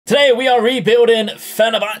Today we are rebuilding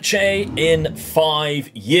Fenerbahçe in 5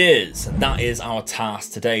 years. And that is our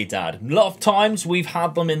task today, Dad. A lot of times we've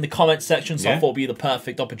had them in the comment section, so I thought it would be the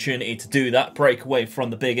perfect opportunity to do that. Break away from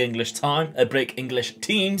the big English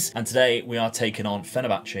teams. And today we are taking on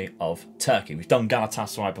Fenerbahçe of Turkey. We've done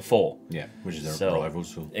Galatasaray before. Yeah, which is their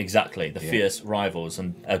rivals. So. Exactly, the fierce rivals,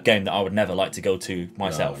 and a game that I would never like to go to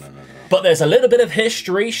myself. No. But there's a little bit of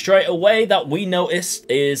history straight away that we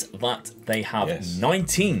noticed is that they have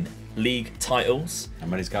 19 league titles. How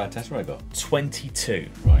many's Galatasaray got? 22.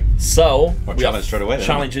 Right. So we are straight away,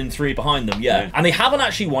 challenging 3 behind them, and they haven't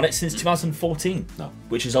actually won it since 2014. No.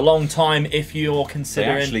 Which is a long time if you're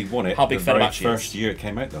considering they actually won it how big the very Fenerbahçe first is. year it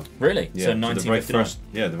came out, though. Really? Yeah, So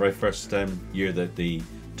 1959. the very first year that the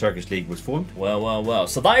Turkish league was formed. Well.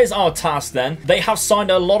 So that is our task then. They have signed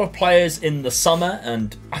a lot of players in the summer,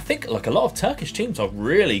 and I think like a lot of Turkish teams are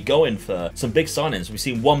really going for some big signings. We've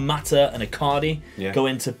seen One Mata and Icardi go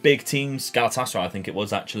into big teams. Galatasaray, I think it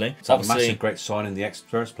was actually. So a massive great signing, the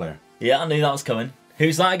ex-Spurs player. Yeah, I knew that was coming.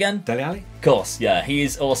 Who's that again? Dele Alli? Of course, yeah.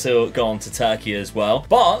 He's also gone to Turkey as well.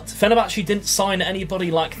 But Fenerbahçe didn't sign anybody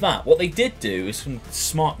like that. What they did do is some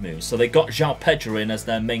smart moves. So they got João Pedro in as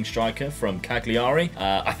their main striker from Cagliari.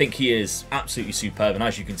 I think he is absolutely superb. And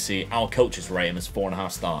as you can see, our coaches rate him as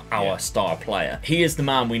 4.5 star, our star player. He is the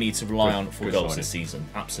man we need to rely on for goals this season.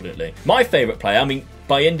 Absolutely. My favourite player, I mean,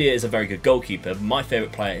 By India is a very good goalkeeper. But my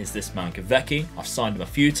favourite player is this man, Kavecki. I've signed him a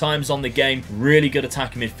few times on the game. Really good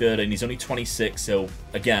attacking midfielder, and he's only 26. So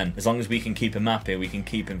again, as long as we can keep him happy, we can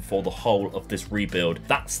keep him for the whole of this rebuild.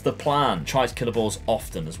 That's the plan. Tries killer balls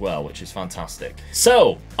often as well, which is fantastic.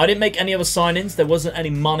 So I didn't make any other signings. There wasn't any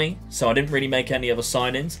money, so I didn't really make any other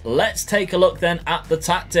signings. Let's take a look then at the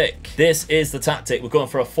tactic. This is the tactic. We're going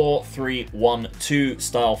for a 4-3-1-2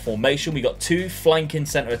 style formation. We got 2 flanking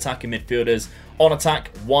centre attacking midfielders on attack,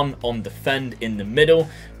 1 on defend in the middle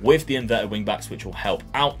with the inverted wing backs, which will help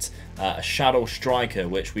out. A shadow striker,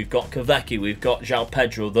 which we've got Kavecki, we've got João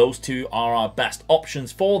Pedro. Those 2 are our best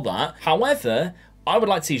options for that. However, I would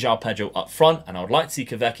like to see João Pedro up front, and I would like to see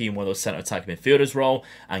Kavecki in one of those centre attacking midfielders role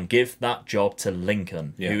and give that job to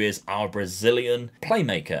Lincoln, who is our Brazilian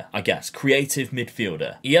playmaker, I guess, creative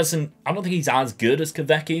midfielder. He hasn't, I don't think he's as good as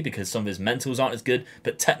Kavecki because some of his mentals aren't as good,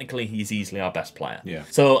 but technically he's easily our best player. Yeah.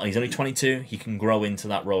 So he's only 22, he can grow into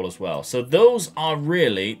that role as well. So those are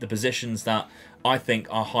really the positions that I think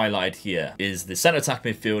are highlighted here, is the centre attack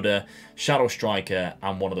midfielder, shadow striker,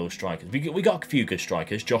 and one of those strikers. We got a few good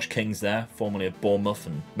strikers. Josh King's there, formerly of Bournemouth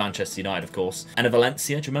and Manchester United, of course. Anna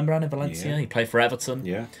Valencia, do you remember Anna Valencia? He played for Everton.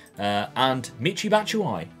 Yeah. And Michy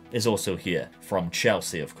Batshuayi is also here from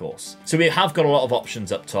Chelsea, of course. So we have got a lot of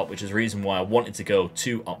options up top, which is the reason why I wanted to go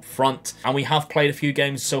 2 up front. And we have played a few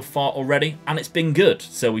games so far already, and it's been good.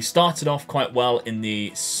 So we started off quite well in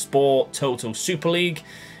the Sport Total Super League,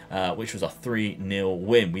 which was a 3-0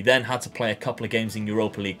 win. We then had to play a couple of games in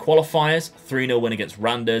Europa League qualifiers. 3-0 win against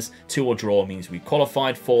Randers. 2-2 draw means we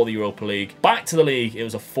qualified for the Europa League. Back to the league, it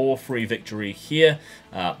was a 4-3 victory here.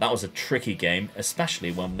 That was a tricky game,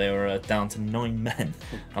 especially when they were down to 9 men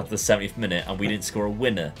after the 70th minute, and we didn't score a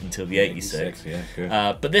winner until the 86th. Yeah,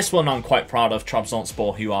 good. But this one I'm quite proud of.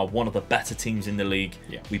 Trabzonspor, who are one of the better teams in the league.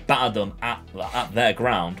 Yeah. We battered them at their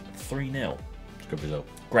ground 3-0. Good result.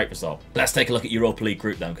 Great result. Let's take a look at Europa League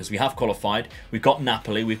group then, because we have qualified. We've got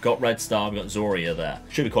Napoli, we've got Red Star, we've got Zoria there.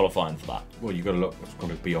 Should be qualifying for that. Well, you've got to look what's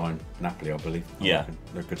going to be behind Napoli, I believe. They're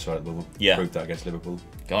a good side at the moment. Yeah. Proved that against Liverpool.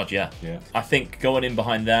 God, yeah. I think going in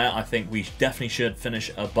behind there, I think we definitely should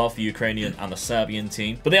finish above the Ukrainian and the Serbian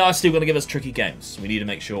team. But they are still going to give us tricky games. We need to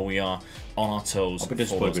make sure we are on our toes. I'll be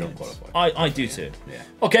disappointed we don't qualify. I do too. Yeah.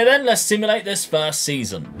 Okay then, let's simulate this first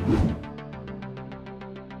season.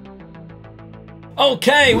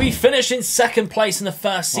 Okay, we finished in 2nd place in the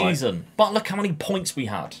first season. But look how many points we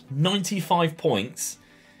had. 95 points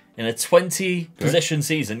in a 20-position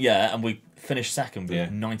season. Yeah, and we finished 2nd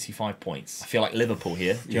with 95 points. I feel like Liverpool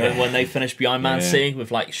here. Do you remember when they finished behind Man City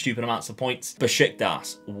with like stupid amounts of points?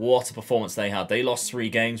 Besiktas, what a performance they had. They lost 3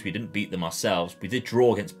 games. We didn't beat them ourselves. We did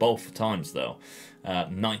draw against both times though.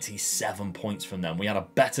 97 points from them. We had a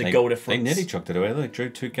better goal difference. They nearly chucked it away. They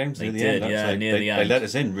drew 2 games near the end. Yeah, near the end. They let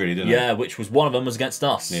us in, really, didn't they? Yeah, which was one of them was against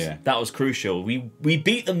us. Yeah. That was crucial. We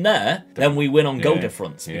beat them there, then we win on goal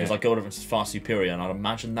difference because our goal difference is far superior, and I'd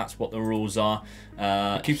imagine that's what the rules are.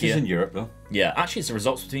 It keeps us in Europe, though. Yeah, actually, it's the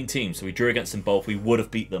results between teams. So we drew against them both. We would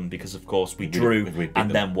have beat them because, of course, we drew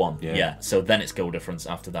and then won. Yeah. So then it's goal difference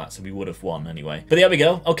after that. So we would have won anyway. But there we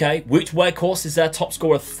go. Okay, Wout Weghorst is their top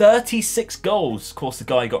scorer, 36 goals Of course, the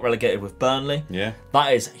guy who got relegated with Burnley. Yeah.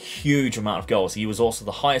 That is a huge amount of goals. He was also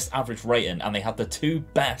the highest average rating, and they had the 2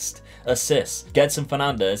 best assists. Gedson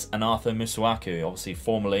Fernandes and Arthur Masuaku, obviously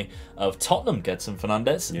formerly of Tottenham, Gedson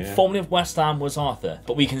Fernandes. Yeah. Formerly of West Ham was Arthur.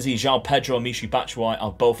 But we can see João Pedro and Michy Batshuayi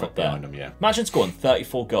are both up there. Behind him, yeah. Imagine scoring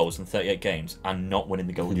 34 goals in 38 games and not winning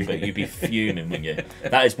the Golden Boot. You'd be fuming, wouldn't you?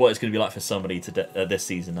 That is what it's going to be like for somebody this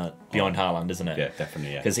season behind Haaland, isn't it? Yeah,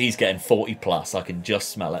 definitely, yeah. Because he's getting 40 plus. I can just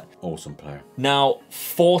smell it. Awesome player. Now,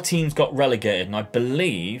 4 teams got relegated, and I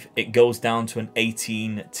believe it goes down to an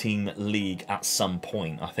 18-team league at some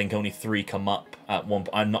point. I think only 3 come up at one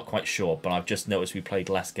point. I'm not quite sure, but I've just noticed we played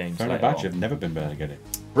less games later on. Fenerbahçe have never been relegated.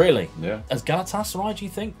 Really? Yeah. As Galatasaray, do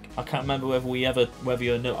you think? I can't remember whether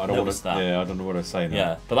you noticed that. Yeah, I don't know what I say now.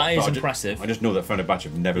 Yeah, but that is impressive. I just know that Fenerbahçe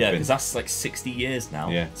have never been. Yeah, because that's like 60 years now.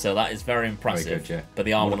 Yeah. So that is very impressive. Very good, yeah. But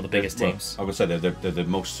they are one of the biggest teams. I would say they're the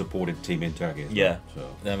most supported team in Turkey. Yeah.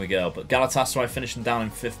 So. There we go. But Galatasaray finishing down in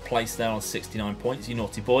 5th place there on 69 points. You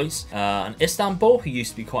naughty boys. And Istanbul, who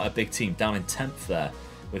used to be quite a big team, down in 10th there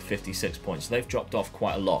with 56 points. So they've dropped off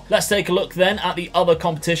quite a lot. Let's take a look then at the other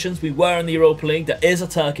competitions. We were in the Europa League. There is a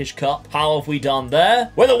Turkish Cup. How have we done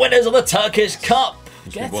there? We're the winners of the Turkish Cup.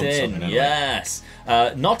 Get in. Anyway. Yes.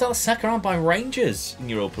 Knocked out the second round by Rangers in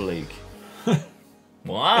Europa League.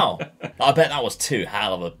 Wow. I bet that was 2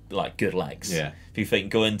 hell of a good legs. Yeah. If you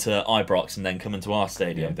think go into Ibrox and then come into our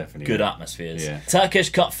stadium. Yeah, definitely. Good atmospheres. Yeah. Turkish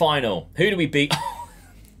Cup final. Who do we beat?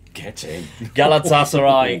 Get in.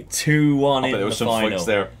 Galatasaray 2-1 in there the was some final. flicks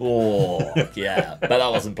there. Oh, yeah. But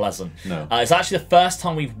that wasn't pleasant. No. It's actually the first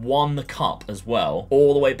time we've won the cup as well,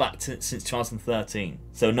 all the way back to since 2013.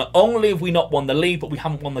 So not only have we not won the league, but we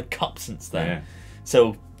haven't won the cup since then. Yeah.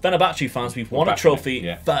 So Fenerbahçe fans, we've won a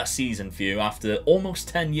trophy first season for you after almost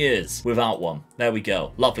 10 years without one. There we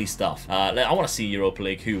go. Lovely stuff. I want to see Europa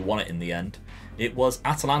League, who won it in the end. It was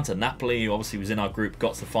Atalanta. Napoli, who obviously was in our group,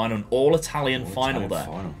 got to the final. An all-Italian final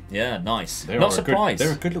there. Yeah, nice. Not surprised.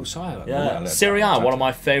 They're a good little side. Yeah. Serie A, one of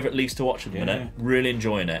my favourite leagues to watch at the minute. Really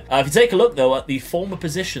enjoying it. If you take a look, though, at the former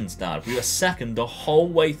positions now, we were second the whole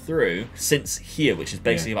way through since here, which is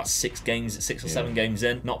basically about 6 or 7 games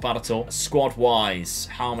in. Not bad at all. Squad-wise,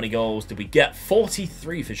 how many goals did we get?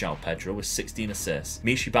 43 for João Pedro with 16 assists.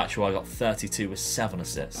 Michy Batshuayi got 32 with 7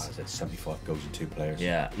 assists. I said 75 goals in 2 players.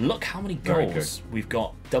 Yeah. Look how many goals we've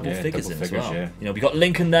got double figures in as well. Yeah. You know, we got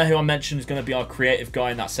Lincoln there, who I mentioned is going to be our creative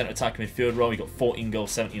guy in that centre attacking midfield role. We got 14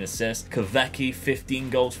 goals, 17 assists. Kavecki, 15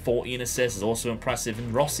 goals, 14 assists, is also impressive,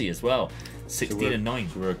 and Rossi as well. 16 and 9.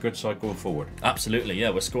 So we're a good side going forward. Absolutely, yeah.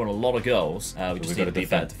 We're scoring a lot of goals. We just need to be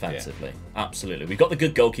better defensively. Yeah. Absolutely. We've got the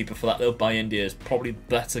good goalkeeper for that, though. By India is probably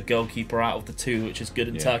better goalkeeper out of the 2, which is good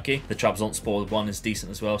in Turkey. The Trabzonspor one is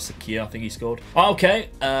decent as well. Sakir, I think he scored. Okay.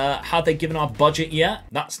 Have they given our budget yet?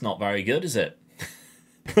 That's not very good, is it?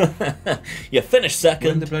 You finished second.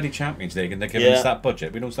 We're in the bloody Champions League and they're giving us that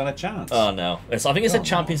budget. We don't stand a chance. Oh no! I think it's a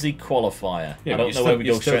Champions League qualifier. I don't know where we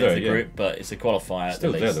go straight into the group, but it's a qualifier.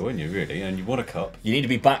 Still there though, aren't you? Really, and you won a cup. You need to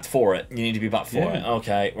be backed for it.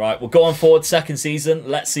 Okay, right. We'll go on forward second season.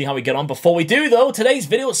 Let's see how we get on. Before we do, though, today's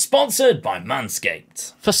video is sponsored by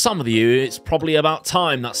Manscaped. For some of you, it's probably about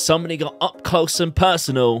time that somebody got up close and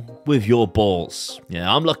personal with your balls.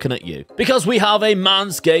 Yeah, I'm looking at you because we have a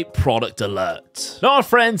Manscaped product alert. Now, our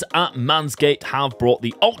friends at Manscaped have brought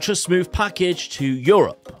the Ultra Smooth package to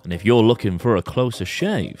Europe. And if you're looking for a closer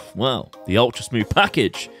shave, well, the Ultra Smooth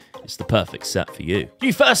package is the perfect set for you.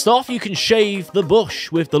 First off, you can shave the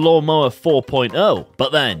bush with the Lawnmower 4.0,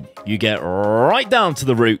 but then you get right down to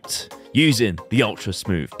the root using the Ultra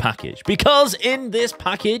Smooth package, because in this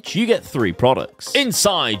package you get 3 products.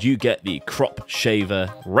 Inside you get the Crop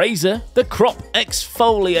Shaver Razor, the Crop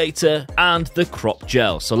Exfoliator, and the Crop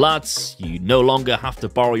Gel. So lads, you no longer have to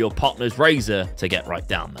borrow your partner's razor to get right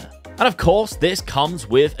down there. And of course, this comes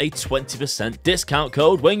with a 20% discount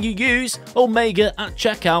code when you use Omega at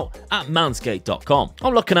checkout at manscaped.com.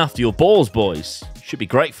 I'm looking after your balls, boys. You should be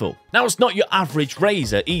grateful. Now, it's not your average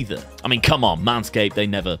razor either. I mean, come on, Manscaped, they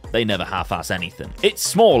never half-ass anything. It's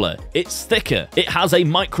smaller, it's thicker, it has a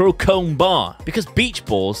micro comb bar, because beach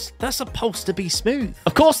balls, they're supposed to be smooth.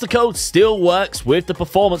 Of course, the code still works with the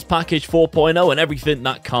Performance Package 4.0 and everything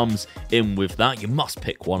that comes in with that. You must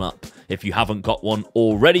pick one up. If you haven't got one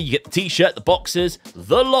already, you get the t-shirt, the boxers,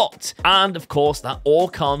 the lot. And of course, that all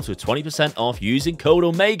comes with 20% off using code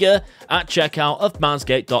OMEGA at checkout of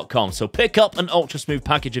manscaped.com. So pick up an Ultra Smooth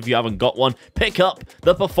package if you haven't got one. Pick up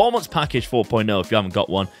the Performance Package 4.0 if you haven't got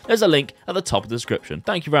one. There's a link at the top of the description.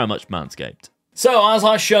 Thank you very much, Manscaped. So, as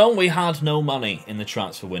I've shown, we had no money in the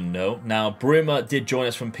transfer window. Now, Bruma did join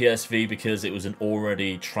us from PSV because it was an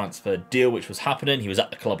already transferred deal which was happening. He was at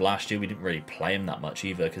the club last year. We didn't really play him that much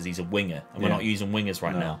either because he's a winger, and we're not using wingers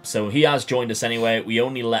right now. So he has joined us anyway. We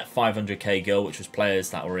only let 500k go, which was players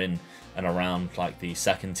that were in and around like the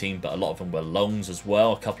second team, but a lot of them were loans as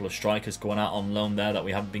well. A couple of strikers going out on loan there that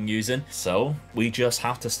we haven't been using. So we just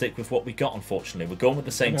have to stick with what we got, unfortunately. We're going with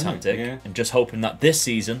the same tactic and just hoping that this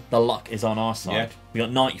season the luck is on our side. We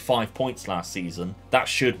got 95 points last season. That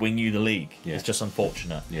should win you the league. It's just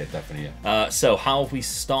unfortunate. Yeah, definitely. So how have we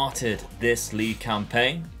started this league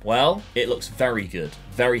campaign? Well, it looks very good.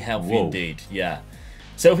 Very healthy indeed. Yeah.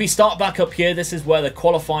 So if we start back up here, this is where the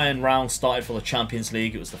qualifying round started for the Champions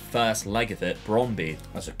League. It was the first leg of it. Brøndby.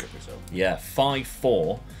 That's a good result. Yeah,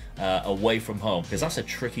 5-4 away from home. Because that's a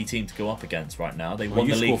tricky team to go up against right now. They won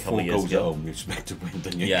the league a couple of years ago. At home, you expect to win,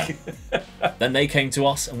 didn't you? Yeah. Then they came to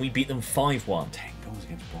us and we beat them 5-1. 10 goals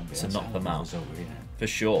against Brøndby. To knock them out. Result, yeah. For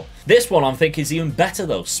sure. This one, I'm thinking, is even better,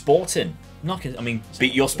 though. Sporting.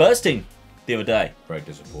 Beat your Spurs team the other day. Very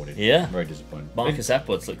disappointed. Yeah. Very disappointed. Marcus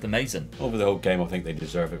Edwards looked amazing. Over the whole game, I think they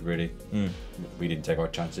deserve it, really. We didn't take our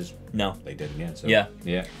chances. No. They did again. So yeah,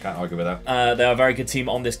 can't argue with that. They're a very good team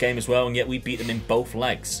on this game as well, and yet we beat them in both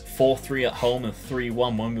legs. 4-3 at home and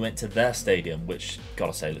 3-1 when we went to their stadium, which,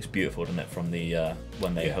 gotta say, looks beautiful, doesn't it, from the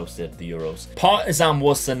when they hosted the Euros. Partizan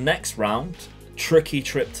was the next round. Tricky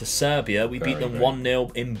trip to Serbia. We beat them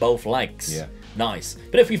 1-0 in both legs. Yeah. Nice.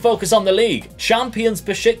 But if we focus on the league, champions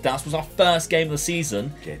Besiktas was our first game of the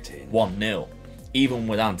season. Get in. 1-0. Even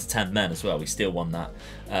with under 10 men as well, we still won that.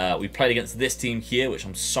 We played against this team here, which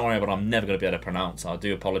I'm sorry, but I'm never going to be able to pronounce. I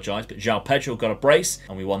do apologise. But João Pedro got a brace,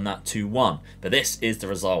 and we won that 2-1. But this is the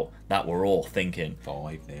result that we're all thinking.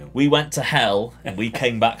 5-0. We went to hell, and we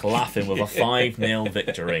came back laughing with a 5-0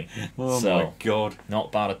 victory. Oh my God.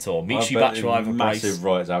 Not bad at all. Michi Batshuayi with a brace. Massive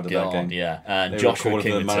riots out of that game. Yeah. And Joshua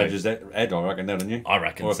King the manager's head, I reckon, didn't you? I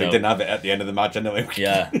reckon or if so. they didn't have it at the end of the match, I know.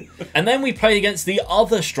 Yeah. And then we played against the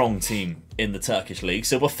other strong team in the Turkish league.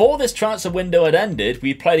 So before this transfer window had ended,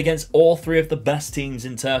 we played against all three of the best teams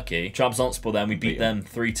in Turkey. Trabzonspor, then we beat them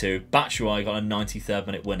 3-2. Batshuayi got a 93rd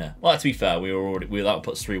minute winner. Well, to be fair, that would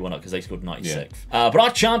put us 3-1 up because they scored 96th. But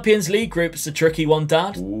our Champions League group is a tricky one,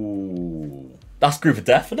 Dad. Ooh. That's group of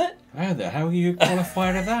death, isn't it? How the hell are you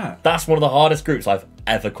qualified of that? That's one of the hardest groups I've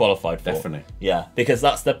ever qualified for. Definitely. Yeah, because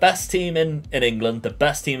that's the best team in England, the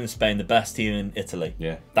best team in Spain, the best team in Italy.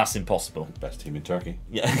 Yeah. That's impossible. Best team in Turkey.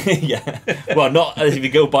 Yeah. Yeah. Well, not if you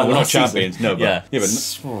go by well, not season. champions, no, but,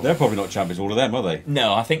 but they're probably not champions, all of them, are they?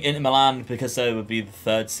 No, I think Inter Milan, because they would be the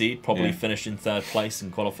third seed, probably finished in third place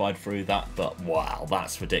and qualified through that. But wow,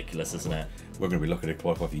 that's ridiculous, isn't it? We're going to be looking to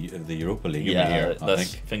qualify for the Europa League here, I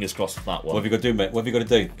think. Fingers crossed for that one. What have you got to do, mate? What have you got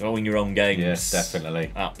to do? Go win your own games. Yes,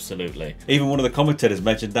 definitely. Absolutely. Even one of the commentators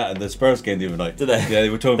mentioned that in the Spurs game the other night. Did they? Yeah, they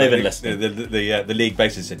were talking They've about been listening. the league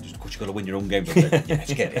basically said, of course, you've got to win your own games. I said,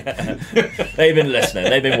 yes, get it. They've been listening.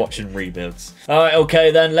 They've been watching rebuilds. All right,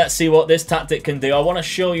 okay, then let's see what this tactic can do. I want to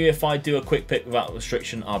show you, if I do a quick pick without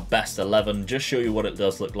restriction, our best 11. Just show you what it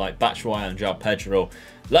does look like. Batshuayi and João Pedro.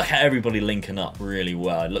 Look at everybody linking up really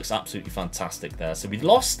well. It looks absolutely fantastic there. So we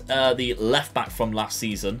lost the left back from last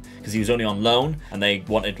season because he was only on loan and they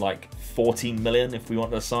wanted like 14 million if we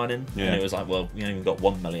wanted to sign him. Yeah. And it was like, well, we only even got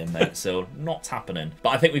 1 million, mate. So not happening.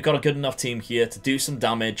 But I think we've got a good enough team here to do some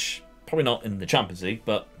damage. Probably not in the Champions League,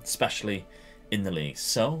 but especially in the league.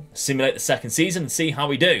 So simulate the second season and see how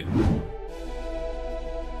we do.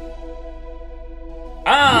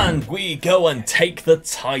 And we go and take the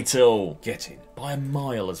title. Get in. By a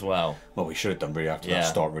mile as well. Well, we should have done really after that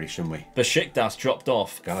start, really, shouldn't we? Besiktas dropped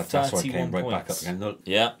off. Galatasaray came right back up again. Look.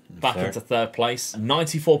 Yeah, back into third place.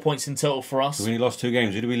 94 points in total for us. We only lost 2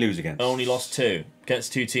 games. Who did we lose against? Only lost 2.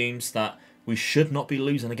 Against 2 teams that we should not be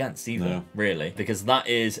losing against either, really. Because that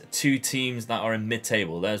is 2 teams that are in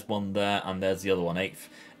mid-table. There's one there and there's the other one, 8th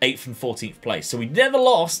and 14th place. So we never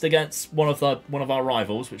lost against one of our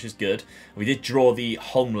rivals, which is good. We did draw the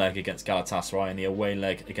home leg against Galatasaray and the away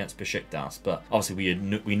leg against Besiktas, but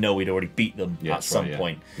obviously we know we'd already beat them at some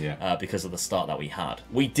point because of the start that we had.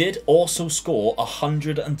 We did also score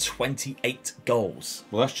 128 goals.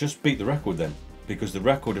 Well, let's just beat the record then. Because the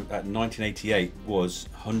record at 1988 was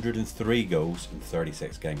 103 goals in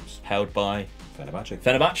 36 games. Held by Fenerbahçe.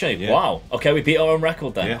 Fenerbahçe, wow. Okay, we beat our own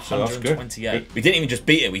record then. Yeah, so 128. good. We didn't even just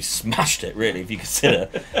beat it, we smashed it, really, if you consider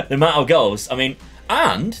the amount of goals. I mean,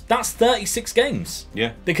 And that's 36 games.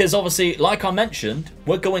 Yeah. Because obviously, like I mentioned,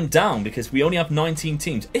 we're going down because we only have 19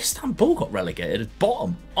 teams. Istanbul got relegated at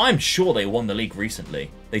bottom. I'm sure they won the league recently.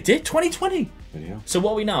 They did, 2020. Yeah. So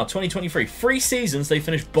what are we now? 2023. 3 seasons they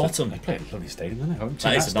finished bottom. They play a lovely stadium, don't they?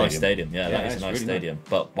 That is a nice stadium. Yeah, that is a nice really stadium. Nice.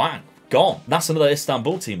 But wow, gone. That's another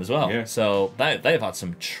Istanbul team as well. Yeah. So they've had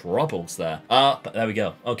some troubles there. But there we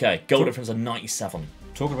go. Okay, goal difference of 97.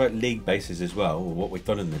 Talking about league bases as well, or what we've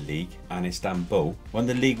done in the league and Istanbul. When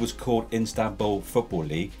the league was called Istanbul Football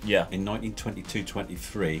League, in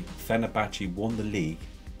 1922-23, Fenerbahçe won the league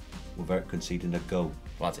without conceding a goal.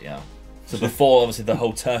 Bloody hell. So before, obviously, the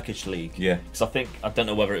whole Turkish league. Yeah. Because I don't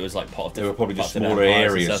know whether it was like part of. They were probably just smaller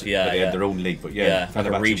areas. But they had their own league, but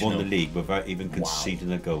Fenerbahçe won the league without even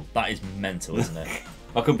conceding a goal. That is mental, isn't it?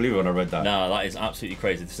 I couldn't believe it when I read that. No, that is absolutely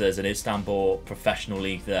crazy. There's an Istanbul professional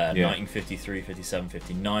league there, 1953, 57,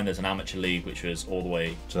 59. There's an amateur league which was all the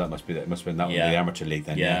way. So that must be that. Must have been that one, the amateur league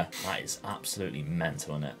then. Yeah, that is absolutely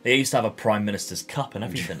mental, isn't it? They used to have a Prime Minister's Cup and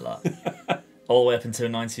everything like. All the way up until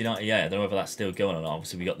 1998. I don't know whether that's still going or not.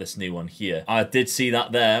 Obviously, we got this new one here. I did see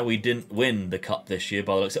that there. We didn't win the cup this year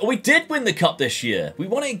by the looks of it. Oh, we did win the cup this year. We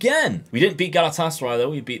won it again. We didn't beat Galatasaray, though.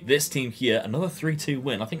 We beat this team here. Another 3-2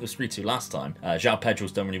 win. I think it was 3-2 last time. João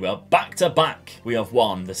Pedro's done really well. Back to back, we have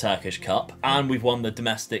won the Turkish Cup. And we've won the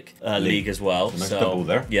domestic league as well. Nice double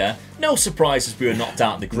there. Yeah. No surprises we were knocked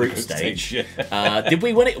out in the group stage. Did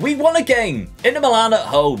we win it? We won a game. Inter Milan at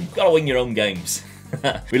home. Got to win your own games.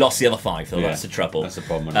 We lost the other 5, though. That's the trouble. That's the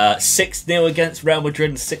problem. 6-0 against Real Madrid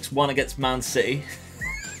and 6-1 against Man City.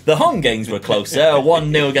 The home games were closer.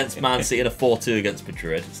 1-0 against Man City and a 4-2 against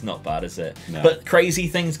Madrid. It's not bad, is it? No. But crazy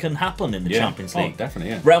things can happen in the Champions League. Oh,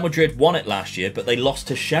 definitely, yeah. Real Madrid won it last year, but they lost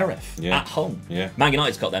to Sheriff at home. Yeah. Man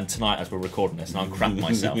United's got them tonight as we're recording this, and I'm crapping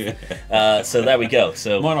myself. So there we go.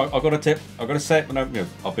 So I've got a tip. I've got to say it, but I've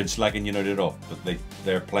been slagging United off, but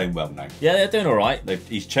they're playing well now. Yeah, they're doing all right.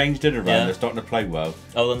 He's changed it around. They're starting to play well.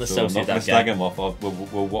 Other than the Sociedad game. I'm not going to slag him off.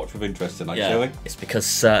 We'll watch with interest tonight, shall we? It's because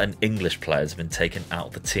certain English players have been taken out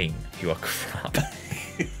of the team who are crap.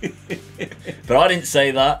 But I didn't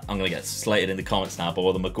say that. I'm going to get slated in the comments now by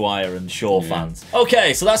all the Maguire and Shaw fans.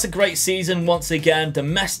 Okay, so that's a great season once again.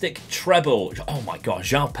 Domestic treble. Oh my God,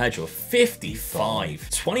 João Pedro, 55.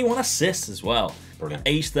 21 assists as well. Brilliant.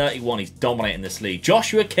 Age 31, he's dominating this league.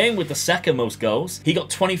 Joshua King with the second most goals. He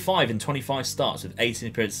got 25 in 25 starts with 18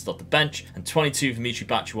 appearances off the bench and 22 for Dimitri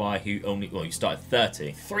Batshuayi, who he started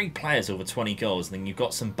 30. 3 players over 20 goals, and then you've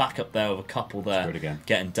got some backup there with a couple there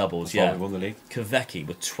getting doubles. That's why we won the league. Kveki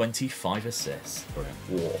with 25 assists. Brilliant.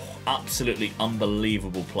 Whoa, absolutely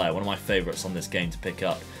unbelievable player. One of my favourites on this game to pick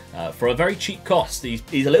up. For a very cheap cost.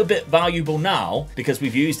 He's a little bit valuable now because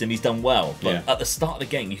we've used him, he's done well. But at the start of the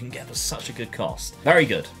game, you can get for such a good cost. Very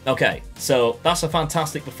good. Okay, so that's a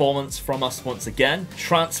fantastic performance from us once again.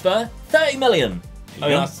 Transfer, 30 million. I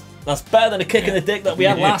mean, that's better than a kick in the dick that we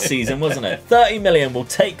had last season, wasn't it? 30 million, we'll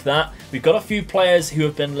take that. We've got a few players who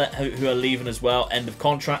have been who are leaving as well, end of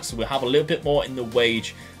contract, so we'll have a little bit more in the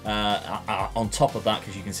wage on top of that,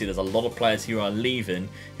 because you can see there's a lot of players who are leaving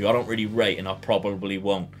who I don't really rate, and I probably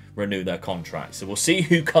won't renew their contract. So we'll see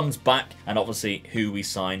who comes back and obviously who we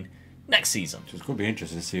sign next season. So it's going to be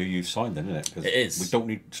interesting to see who you've signed then, isn't it? Because it is. We don't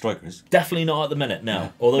need strikers. Definitely not at the minute, no. Yeah.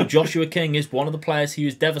 Although Joshua King is one of the players who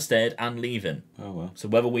is devastated and leaving. Oh, well. So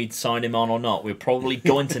whether we'd sign him on or not, we're probably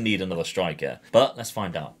going to need another striker. But let's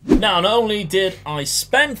find out. Now, not only did I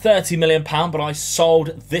spend £30 million, but I sold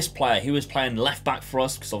this player. He was playing left back for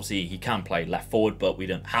us, because obviously he can play left forward, but we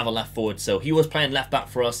don't have a left forward. So he was playing left back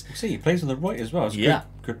for us. See, he plays on the right as well. It's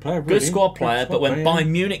good player, really. Good squad player, but when Bayern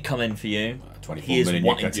Munich come in for you, 24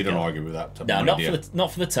 million, you don't argue with that. No,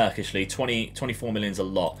 not for the Turkish league. 24 million is a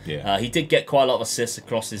lot. Yeah. He did get quite a lot of assists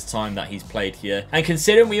across his time that he's played here. And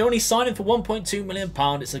considering we only signed him for £1.2 million,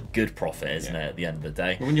 it's a good profit, isn't it, at the end of the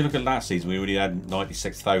day? Well, when you look at last season, we only had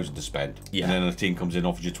 96,000 to spend. Yeah. And then a team comes in and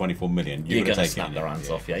offers you 24 million. You're going to snap their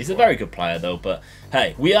hands off, He's a very good player, though. But,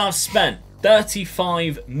 hey, we have spent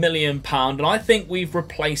 £35 million, and I think we've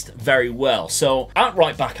replaced very well. So, at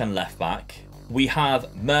right back and left back, we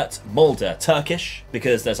have Mert Mulder, Turkish,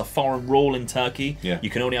 because there's a foreign rule in Turkey. Yeah. You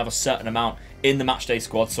can only have a certain amount in the matchday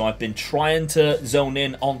squad, so I've been trying to zone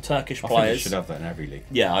in on Turkish players. I think you should have that in every league.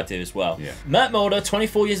 Yeah, I do as well. Yeah. Mert Mulder,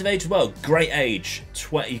 24 years of age as well. Great age.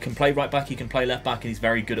 You can play right back, you can play left back, and he's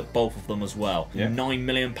very good at both of them as well. Yeah. £9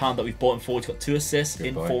 million that we've bought him for. He's got 2 assists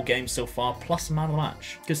in 4 games so far, plus a man of the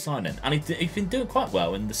match. Good signing. And he's been doing quite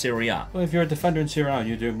well in the Serie A. Well, if you're a defender in Serie A and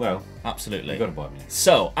you're doing well, absolutely. You've got to buy him.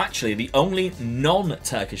 So, actually, the only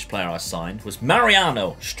non-Turkish player I signed was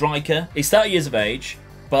Mariano, striker. He's 30 years of age.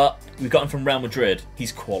 But we've got him from Real Madrid.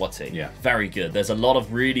 He's quality. Yeah. Very good. There's a lot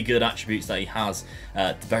of really good attributes that he has.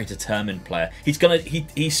 Very determined player.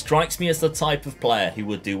 He strikes me as the type of player who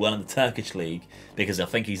would do well in the Turkish league because I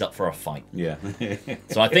think he's up for a fight. Yeah.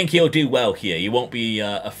 So I think he'll do well here. He won't be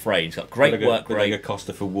afraid. He's got great work rate. Like a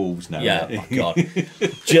Costa for Wolves now. Yeah, oh my God.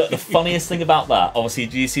 The funniest thing about that, obviously,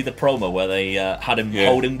 do you see the promo where they had him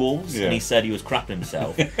holding Wolves and he said he was crapping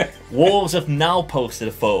himself? Wolves have now posted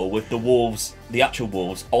a photo with the actual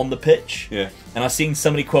Wolves on the pitch. Yeah. And I've seen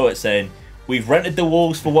somebody quote it saying, "We've rented the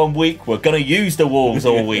Wolves for 1 week. We're going to use the Wolves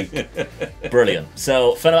all week." Brilliant.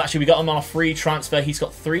 So, Fenerbahçe, we got him on a free transfer. He's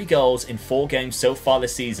got 3 goals in 4 games so far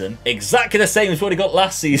this season. Exactly the same as what he got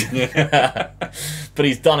last season. But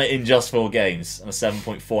he's done it in just 4 games and a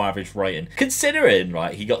 7.4 average rating. Considering,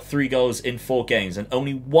 right, he got 3 goals in 4 games and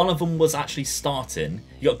only 1 of them was actually starting.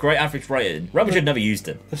 He got great average rating. Real Madrid never used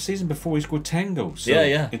him. The season before he scored 10 goals. So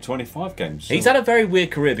in 25 games. So. He's had a very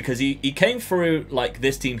weird career because he came through like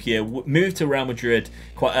this team here, moved to Real Madrid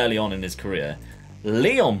quite early on in his career.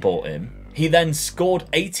 Leon bought him. He then scored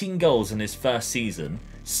 18 goals in his first season,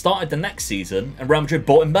 started the next season, and Real Madrid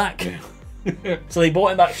bought him back. Yeah. So they bought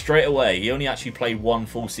him back straight away. He only actually played 1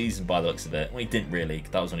 full season by the looks of it. Well, he didn't really.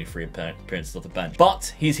 That was only 3 appearances off the bench.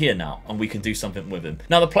 But he's here now, and we can do something with him.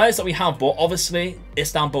 Now, the players that we have bought, obviously,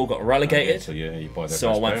 Istanbul got relegated. So you buy their so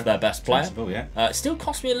best I went for their best player. Yeah. It still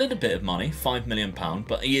cost me a little bit of money, £5 million,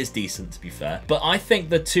 but he is decent, to be fair. But I think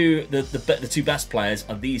the two best players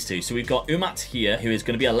are these two. So we've got Umat here, who is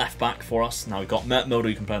going to be a left back for us. Now we've got Mert Mulder,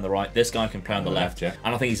 who can play on the right. This guy can play on the left. Yeah.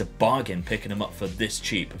 And I think he's a bargain picking him up for this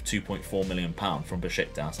cheap of £2.4 million from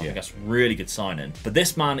Besiktas. I think that's really good signing. But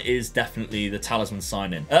this man is definitely the talisman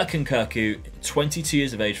signing. Erkan Kürkü, 22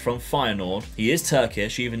 years of age, from Feyenoord. He is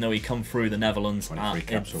Turkish, even though he come through the Netherlands in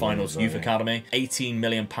Feyenoord's youth academy. £18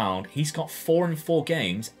 million. He's got 4 in 4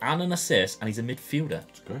 games and an assist, and he's a midfielder.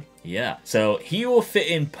 That's good. Yeah, so he will fit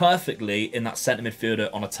in perfectly in that centre midfielder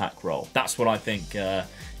on attack role. That's what I think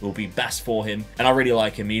will be best for him. And I really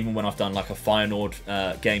like him, even when I've done like a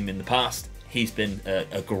Feyenoord game in the past. He's been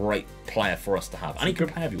a great player for us to have. And he can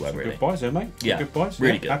play everywhere, really. Good buys there, mate. Yeah, good buys.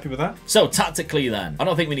 really good. Happy with that? So, tactically then, I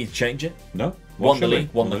don't think we need to change it. No. Won the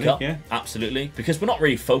league, won the cup. Yeah. Absolutely. Because we're not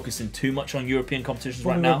really focusing too much on European competitions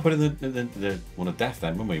right now. We were putting the one of death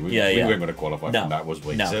then, weren't we? We weren't going to qualify from that, was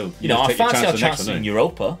we? No. So, you know, I fancy our chances in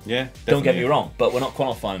Europa. Yeah, don't get me wrong, but we're not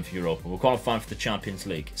qualifying for Europa. We're qualifying for the Champions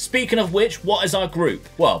League. Speaking of which, what is our group?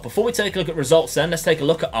 Well, before we take a look at results then, let's take a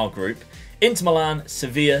look at our group. Inter Milan,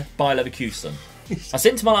 Sevilla, Bayer Leverkusen. That's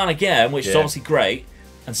Inter Milan again, which is obviously great.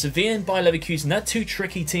 And Sevilla and Bayer Leverkusen, they're 2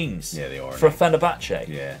 tricky teams. Yeah, they are. For a Fenerbahçe.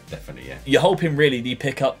 Yeah, definitely, yeah. You're hoping really that you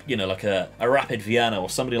pick up, you know, like a Rapid Vienna or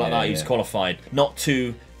somebody like that who's qualified. Not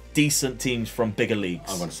 2 decent teams from bigger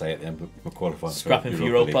leagues. I want to say it then, we're qualifying Scrapping for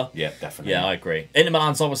Europa. Yeah, definitely. Yeah, I agree. Inter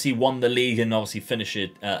Milan's obviously won the league and obviously finished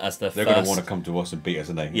it as the They're going to want to come to us and beat us,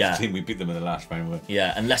 aren't they? Yeah. The team we beat them in the last round.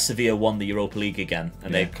 Yeah, unless Sevilla won the Europa League again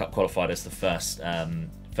and they qualified as the first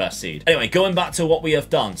seed. Anyway, going back to what we have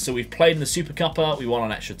done. So we've played in the Super Cuppa, we won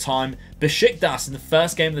on extra time. Besiktas, in the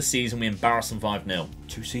first game of the season, we embarrassed them 5-0.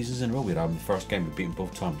 2 seasons in a row we had them the first game, we beat them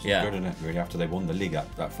both times. Yeah. Good, isn't it? Really, after they won the league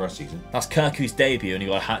that first season. That's Kirku's debut and he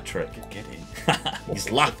got a hat-trick. You're kidding.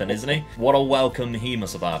 He's laughing, isn't he? What a welcome he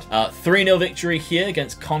must have had. 3-0 victory here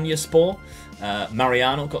against Konyaspor.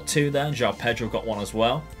 Mariano got 2 there, and João Pedro got 1 as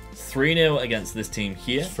well. 3-0 against this team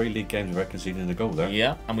here. 3 league games without conceding a goal there.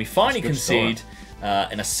 Yeah, and we finally concede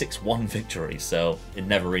in a 6-1 victory, so it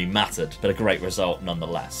never really mattered, but a great result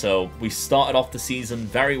nonetheless. So we started off the season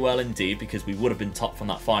very well indeed, because we would have been top from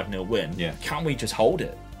that 5-0 win. Yeah. Can we just hold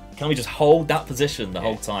it? Can we just hold that position the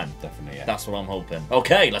whole time? Definitely, yeah. That's what I'm hoping.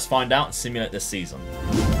 Okay, let's find out and simulate this season.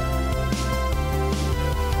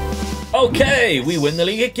 Okay, we win the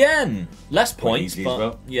league again. Less points,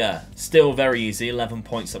 but yeah, still very easy. 11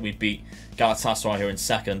 points that we beat Galatasaray here in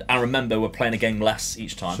second. And remember, we're playing a game less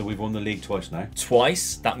each time. So we've won the league twice now.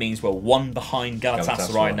 Twice. That means we're 1 behind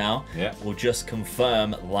Galatasaray now. Yeah. We'll just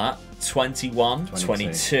confirm that.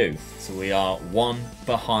 21-22. So we are 1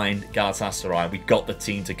 behind Galatasaray. We got the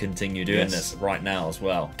team to continue doing this right now as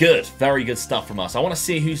well. Good. Very good stuff from us. I want to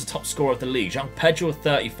see who's the top scorer of the league. João Pedro with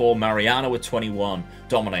 34. Mariano with 21.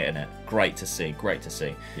 Dominating it. Great to see. Great to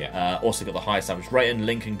see. Yeah. Also got the highest average rating.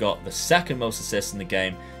 Lincoln got the 2nd most assists in the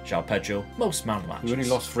game. João Pedro most man matches. We only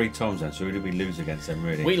lost 3 times then, so who did we lose against them,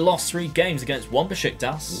 really? We lost 3 games against one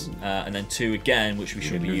Besiktas, and then 2 again, which we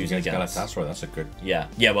should be using against. Galatasaray, that's a good... Yeah,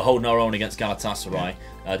 we're holding our own against Galatasaray.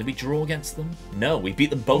 Did we draw against them? No, we beat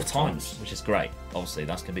them both times, which is great. Obviously,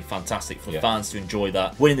 that's going to be fantastic for fans to enjoy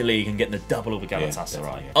that, winning the league and getting the double over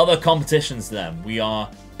Galatasaray. Other competitions then, we are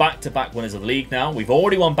back-to-back winners of the league now. We've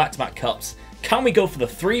already won back-to-back cups. Can we go for the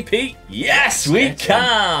 3-peat? Yes, we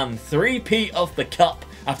can! 3-peat of the cup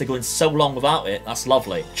after going so long without it. That's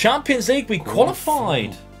lovely. Champions League, we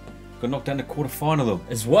qualified. Got knocked down the quarter-final, though.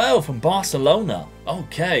 As well, from Barcelona.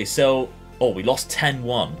 Okay, so... Oh, we lost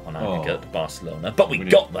 10-1 on aggregate to Barcelona, but we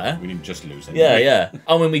got there. We didn't just lose anyway. Yeah.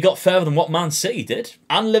 I mean, we got further than what Man City did,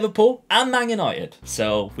 and Liverpool, and Man United.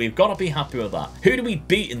 So we've got to be happy with that. Who did we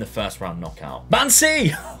beat in the first round knockout? Man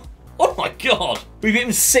City! Oh my God! We beat them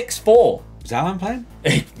 6-4. Was Alan playing?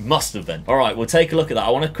 It must have been. All right, we'll take a look at that. I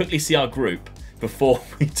want to quickly see our group before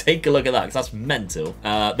we take a look at that, because that's mental.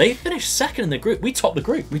 They finished second in the group. We topped the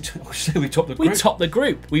group. We topped the group. We topped the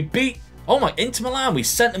group. We beat... Oh my, Inter Milan, we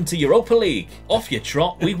sent them to Europa League. Off your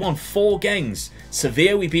trot, we won 4 games.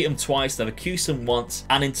 Sevilla, we beat them twice, Leverkusen once,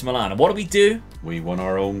 and Inter Milan. And what did we do? We won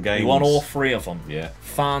our own games. We won all 3 of them. Yeah.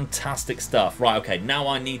 Fantastic stuff. Right, okay, now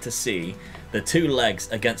I need to see the 2 legs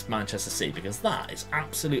against Manchester City, because that is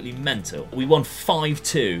absolutely mental. We won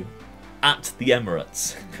 5-2 at the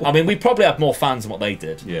Emirates. I mean, we probably had more fans than what they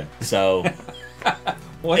did. Yeah. So,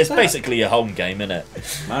 it's basically a home game, isn't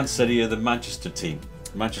it? Man City are the Manchester team.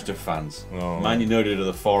 Manchester fans. Oh, Man United are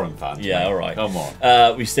the foreign fans. Yeah, mate. all right. Come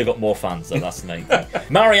on. We've still got more fans, though. That's the main thing.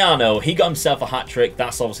 Mariano, he got himself a hat-trick.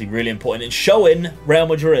 That's obviously really important. And showing Real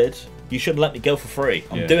Madrid, you shouldn't let me go for free.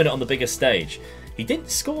 I'm doing it on the biggest stage. He didn't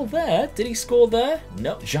score there. Did he score there?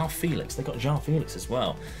 No. João Felix. They got João Felix as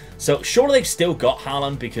well. So surely they've still got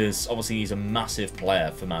Haaland, because obviously he's a massive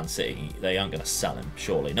player for Man City. They aren't going to sell him,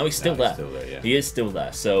 surely. No, he's still there. He is still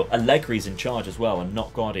there. So Allegri's in charge as well, and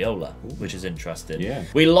not Guardiola, which is interesting. Yeah.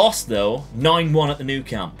 We lost, though, 9-1 at the Nou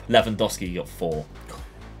Camp. Lewandowski got 4.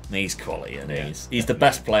 He's quality, and he's the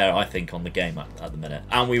best player, I think, on the game at the minute.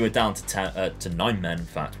 And we were down to 9 men, in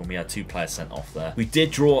fact, when we had 2 players sent off there. We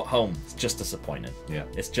did draw at home. It's just disappointing. Yeah.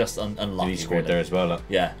 It's just unlucky. He scored there as well.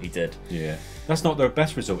 Yeah, he did. Yeah. That's not their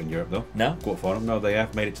best result in Europe, though. No? Quarter-final. No, they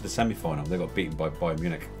have made it to the semi-final. They got beaten by Bayern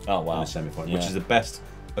Munich. Oh, wow. In the semi-final, which is the best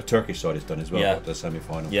a Turkish side has done as well, got the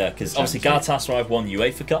semi-final. Yeah, because obviously Galatasaray have won the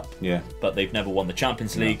UEFA Cup, yeah, but they've never won the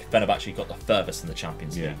Champions League. Fenerbahçe got the furthest in the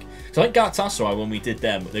Champions League. So I think Galatasaray, when we did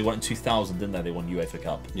them, they won in 2000, didn't they? They won UEFA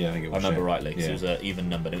Cup. Yeah, I think it was. I remember rightly, because it was an even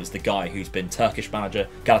number. And it was the guy who's been Turkish manager,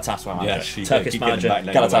 Galatasaray manager, Turkish manager,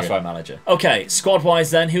 Galatasaray manager. Okay,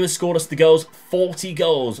 squad-wise then, who has scored us the goals? 40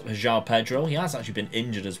 goals for João Pedro. He has actually been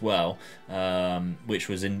injured as well, which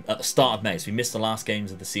was at the start of May, so he missed the last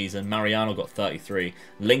games of the season. Mariano got 33.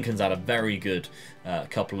 Lincoln's had a very good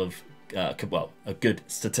couple of good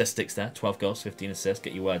statistics there. 12 goals, 15 assists.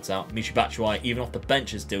 Get your words out. Michy Batshuayi, even off the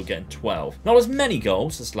bench, is still getting 12. Not as many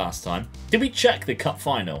goals as last time. Did we check the cup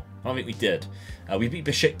final? I don't think we did. We beat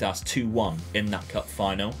Besiktas 2-1 in that cup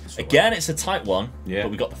final. Again, it's a tight one,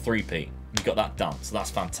 but we got the 3-peat. We got that done, so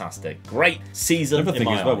that's fantastic. Great season. Another thing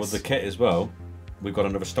in my as well eyes. with the kit as well. We've got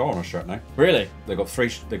another star on our shirt now. Really? They got 3.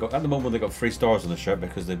 They got at the moment they got 3 stars on the shirt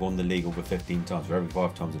because they've won the league over 15 times. For every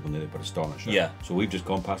 5 times they've won, they've put a star on the shirt. Yeah. So we've just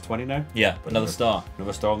gone past 20 now. Yeah. Another star.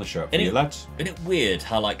 Another star on the shirt for you lads. Isn't it weird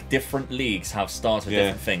how like different leagues have stars for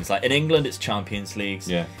different things? Like in England, it's Champions Leagues.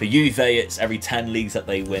 Yeah. For Juve, it's every 10 leagues that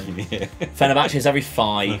they win. Fenerbahçe is every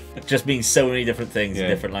 5. Just means so many different things in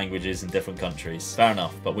different languages in different countries. Fair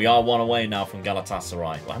enough. But we are 1 away now from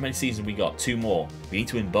Galatasaray. Well, how many seasons we got? 2 more. We need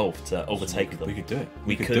to win both to overtake them. We could do it.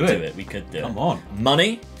 We could do it. We could do it. Come on.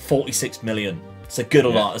 Money, 46 million. It's a good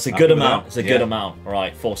lot. It's a good amount. It's a good amount. All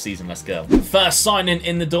right, 4th season. Let's go. First signing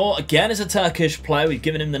in the door again is a Turkish player. We've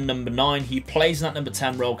given him the number 9. He plays in that number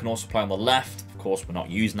 10 role. Can also play on the left. Of course, we're not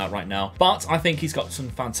using that right now, but I think he's got some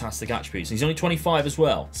fantastic attributes. He's only 25 as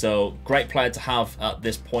well, so great player to have at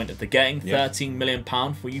this point of the game. £13 million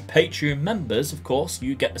for you Patreon members. Of course,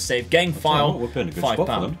 you get the save game file. We're putting a good spot for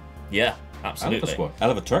them. Yeah. Absolutely. Hell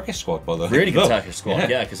of a Turkish squad, by the way. Really good Turkish squad,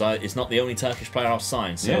 yeah, because it's not the only Turkish player I've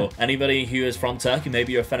signed. So anybody who is from Turkey,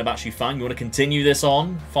 maybe you're a Fenerbahçe fan, you want to continue this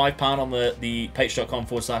on, £5 on the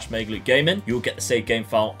patreon.com/MegaLukeGaming, you'll get the save game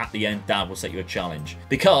file at the end. Dad will set you a challenge.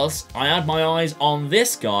 Because I had my eyes on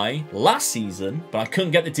this guy last season, but I couldn't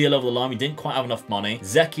get the deal over the line. We didn't quite have enough money.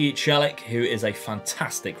 Zeki Çelik, who is a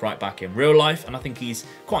fantastic right back in real life, and I think he's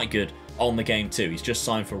quite good on the game too. He's just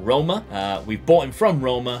signed for Roma. We bought him from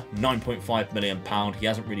Roma, £9.5 million. He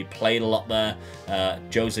hasn't really played a lot there.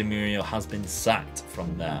 Jose Mourinho has been sacked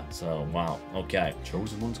from there. So, wow, okay.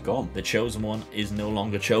 Chosen one's gone. The chosen one is no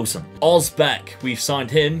longer chosen. Ozbek, we've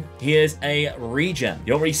signed him. He is a regen.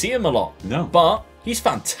 You don't really see him a lot. No. But he's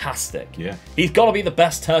fantastic. Yeah. He's got to be the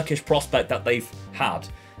best Turkish prospect that they've had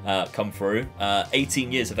come through.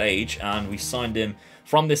 18 years of age, and we signed him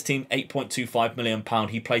from this team, £8.25 million.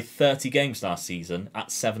 He played 30 games last season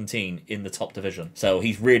at 17 in the top division. So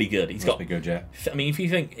he's really good. He's got. Be good, yeah. I mean, if you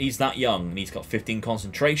think he's that young and he's got 15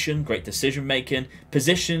 concentration, great decision making,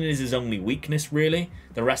 position is his only weakness really.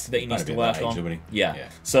 The rest of it he needs to work on. Yeah.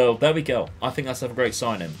 So there we go. I think that's a great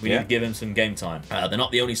signing. We need to give him some game time. They're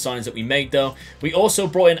not the only signings that we made though. We also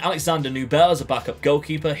brought in Alexander Nubel as a backup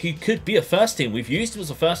goalkeeper. He could be a first team. We've used him as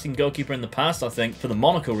a first team goalkeeper in the past, I think, for the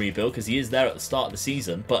Monaco rebuild because he is there at the start of the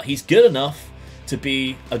season. But he's good enough to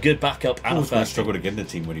be a good backup and a first. Struggled to get in the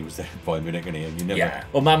team when he was there for Bayern Munich, and you never. Yeah.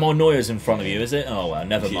 Well, Mamo Neuer's in front of you, is it? Oh well,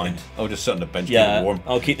 never mind. I'll just sit on the bench. Yeah, warm.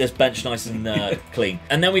 I'll keep this bench nice and clean.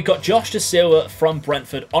 And then we got Josh Da Silva from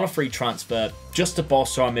Brentford on a free transfer, just to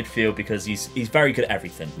bolster our midfield because he's very good at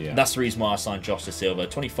everything. Yeah. That's the reason why I signed Josh Da Silva,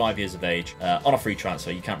 25 years of age, on a free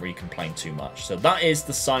transfer. You can't really complain too much. So that is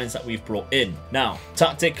the signings that we've brought in. Now,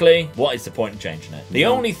 tactically, what is the point in changing it? The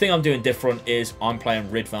only thing I'm doing different is I'm playing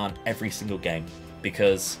Ridvan every single game.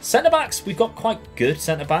 Because centre-backs, we've got quite good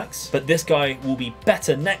centre-backs, but this guy will be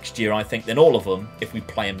better next year, I think, than all of them if we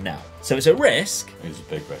play him now. So it's a risk. It's a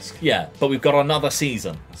big risk. Yeah, but we've got another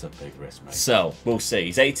season. That's a big risk, mate. So, we'll see.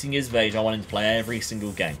 He's 18 years of age. I want him to play every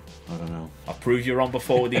single game. I don't know. I'll prove you wrong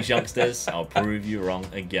before with these youngsters. I'll prove you wrong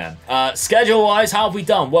again. Schedule-wise, how have we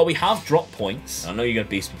done? Well, we have dropped points. I know you're going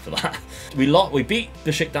to beast me for that. We beat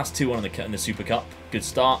Besiktas 2-1 in the Super Cup. Good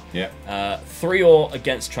start. Yeah. 3-0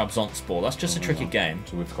 against Trabzonspor. That's just a tricky game.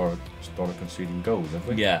 So we've started conceding goals, have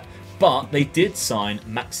we? Yeah. But they did sign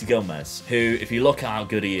Maxi Gomez, who, if you look at how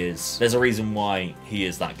good he is, there's a reason why he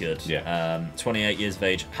is that good. Yeah. 28 years of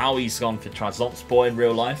age. How he's gone for Trabzonspor in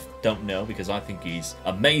real life, don't know, because I think he's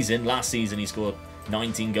amazing. Last season he scored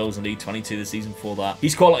 19 goals in the league, 22 the season before that.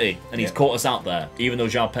 He's quality, and he's caught us out there, even though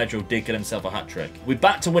João Pedro did get himself a hat-trick. We're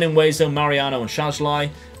back to winning ways, though, Mariano and Shazlai,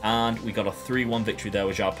 and we got a 3-1 victory there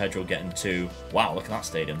with João Pedro getting to... Wow, look at that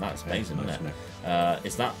stadium. That's amazing, isn't it?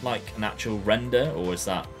 Is that like an actual render, or is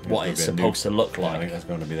that what it's supposed to look like? I think that's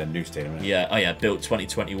going to be their new stadium, isn't it? Yeah, oh yeah, built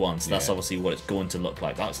 2021, so that's obviously what it's going to look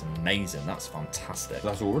like. That's amazing. That's fantastic. So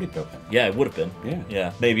that's already built then? Yeah, it would have been.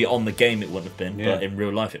 Yeah. Maybe on the game it would have been, but in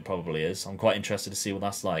real life it probably is. I'm quite interested to see what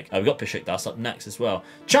that's like. We've got Besiktas up next as well.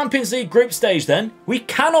 Champions League group stage then. We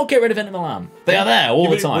cannot get rid of Inter Milan. They are there all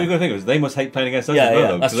the time. What you've got to think is they must hate playing against us as well,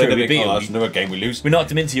 though. That's true. We beat them. That's another game we lose. We knocked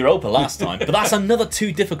them into Europa last time, but that's another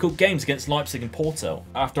 2 difficult games against Leipzig and Porto.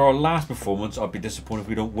 After our last performance, I'd be disappointed if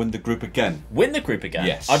we don't win the group again. Win the group again?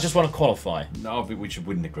 Yes. I just want to qualify. No, I think we should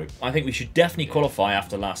win the group. I think we should definitely qualify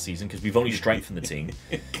after last season because we've only strengthened the team.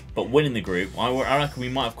 But winning the group, I reckon we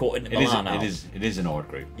might have caught Inter Milan out. It is an odd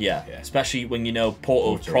group. Yeah, especially when you know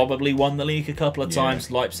Porto probably won the league a couple of times.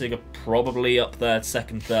 Leipzig are probably up there,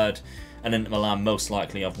 second, third, and Inter Milan most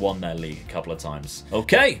likely have won their league a couple of times.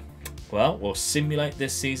 Okay. Well, we'll simulate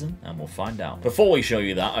this season and we'll find out. Before we show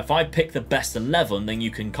you that, if I pick the best 11, then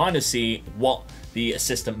you can kind of see what the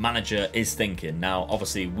assistant manager is thinking. Now,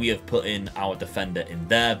 obviously, we have put in our defender in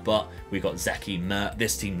there, but we've got Zeki, Mert.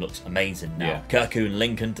 This team looks amazing now. Yeah. Kirku and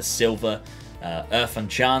Lincoln, Da Silva, Irfan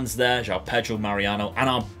Can's there, João Pedro, Mariano, and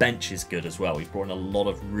our bench is good as well. We've brought in a lot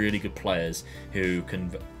of really good players who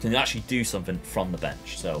can actually do something from the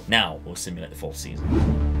bench. So now we'll simulate the full season.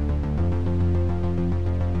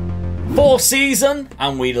 Fourth season,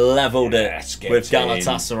 and we levelled it with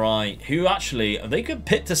Galatasaray, who actually, they could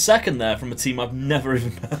pick to second there from a team I've never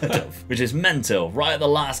even heard of, which is mental. Right at the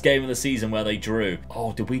last game of the season where they drew.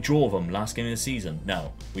 Oh, did we draw them last game of the season?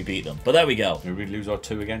 No, we beat them. But there we go. Did we lose our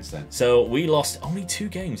 2 against them? So we lost only 2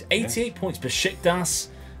 games. 88 points. Besiktas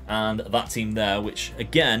and that team there, which,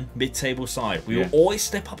 again, mid-table side. We will always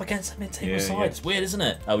step up against a mid-table side. It's weird, isn't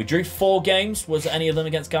it? We drew 4 games. Was any of them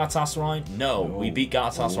against Galatasaray? No. We beat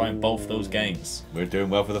Galatasaray in both those games. We're doing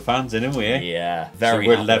well for the fans, aren't we? Yeah. Very so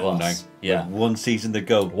we're level now. Yeah. With 1 season to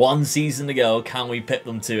go. 1 season to go. Can we pip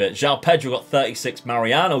them to it? João Pedro got 36.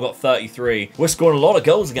 Mariano got 33. We're scoring a lot of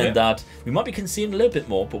goals again, Dad. We might be conceding a little bit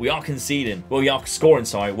more, but we are conceding. Well, we are scoring,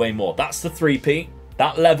 sorry, way more. That's the 3-peat.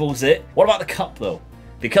 That levels it. What about the cup, though?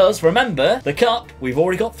 Because, remember, the cup, we've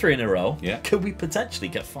already got 3 in a row. Yeah. Could we potentially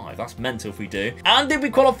get 5? That's mental if we do. And did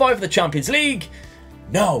we qualify for the Champions League?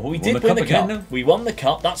 No, but we did win the cup. We won the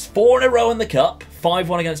cup. That's 4 in a row in the cup.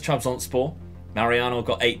 5-1 against Trabzonspor. Mariano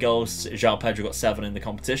got 8 goals. João Pedro got 7 in the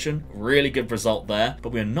competition. Really good result there.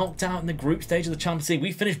 But we were knocked out in the group stage of the Champions League.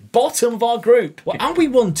 We finished bottom of our group. Well, and we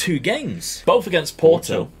won 2 games. Both against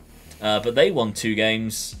Porto. But they won 2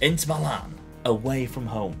 games. Inter Milan, away from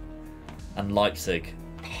home. And Leipzig.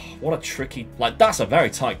 What a tricky... Like, that's a very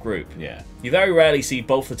tight group. Yeah. You very rarely see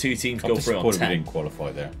both the 2 teams go through on 10. We didn't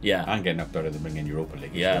qualify there. Yeah. And getting knocked out of the ring in Europa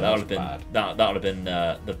League. Yeah, that would have been that would have been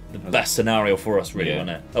the best scenario for us, really, wouldn't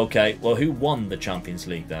it? Okay, well, who won the Champions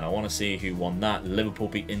League then? I want to see who won that. Liverpool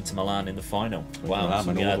beat Inter Milan in the final. Wow, so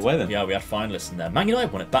all the way then. Yeah, we had finalists in there. Man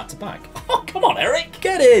United won it back to back. Oh, come on, Eric,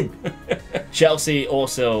 get in. Chelsea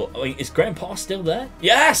also. I mean, is Graham Potter still there?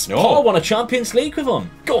 Yes, Potter won a Champions League with them.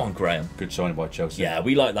 Go on, Graham. Good signing by Chelsea. Yeah,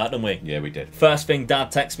 we like that, don't we? Yeah, we did. First thing,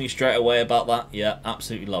 Dad texted me straight away about that. Yeah,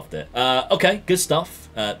 absolutely loved it. Okay, good stuff.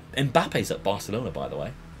 Mbappe's at Barcelona, by the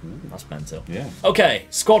way. That's mental. Yeah. Okay,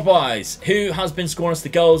 squad-wise, who has been scoring us the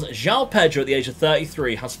goals? João Pedro, at the age of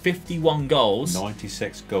 33, has 51 goals.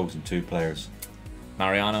 96 goals in 2 players.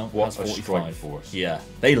 Mariano has 45. For us. Yeah,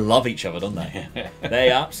 they love each other, don't they? They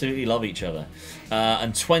absolutely love each other.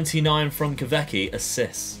 And 29 from Kveki,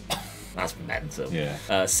 assists. That's mental.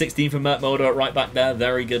 Yeah. 16 from Mert Mulder right back there.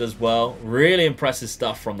 Very good as well. Really impressive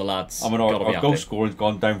stuff from the lads. I mean, our goal scoring's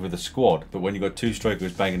gone down with the squad, but when you've got 2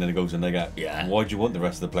 strikers banging in the goals and they get, why do you want the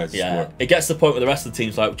rest of the players to score? It gets to the point where the rest of the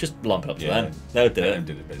team's like, just lump it up to them. They'll do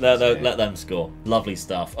it. Let them score. Lovely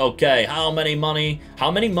stuff. Okay, how much money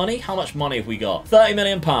have we got? £30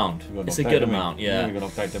 million. It's a good amount, yeah. We got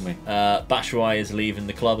knocked out, didn't we? Batshuayi is leaving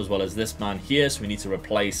the club as well as this man here, so we need to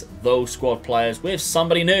replace those squad players with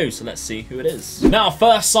somebody new. So let's see who it is. Now,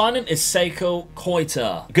 first signing is Seiko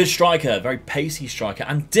Koita. Good striker, very pacey striker,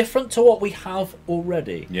 and different to what we have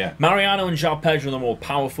already. Yeah. Mariano and João Pedro are the more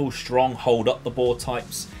powerful, strong, hold up the ball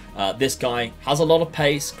types. This guy has a lot of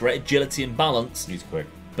pace, great agility and balance. He's quick.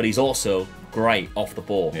 But he's also great off the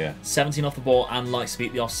ball. Yeah. 17 off the ball and likes to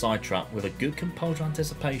beat the offside trap with a good composure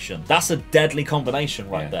anticipation. That's a deadly combination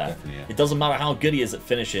right there. Yeah. It doesn't matter how good he is at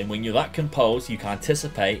finishing. When you're that composed, you can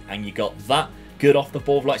anticipate, and you got that good off the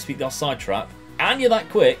ball, like to beat the offside trap, and you're that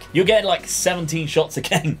quick, you're getting like 17 shots a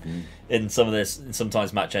game in some of this,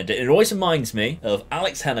 sometimes match end. It always reminds me of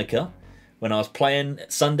Alex Henniker. When I was playing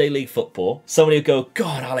Sunday League football, somebody would go,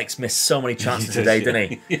 God, Alex missed so many chances today,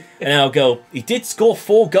 didn't he? And I'll go, he did score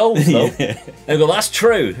 4 goals, though. And I go, that's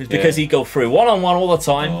true. It's because he'd go through one-on-one all the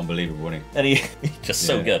time. Oh, unbelievable, wasn't he? And he's just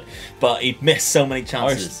so good. But he'd missed so many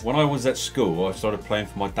chances. When I was at school, I started playing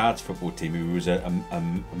for my dad's football team, who was a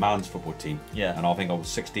man's football team. Yeah. And I think I was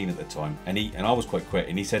 16 at the time. And I was quite quick.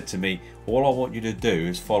 And he said to me, all I want you to do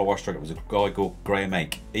is follow our striker. It was a guy called Graham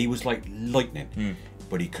Ake. He was like lightning.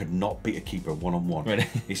 But he could not beat a keeper one-on-one. Really?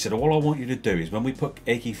 He said, all I want you to do is when we put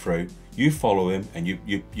Akey through, you follow him and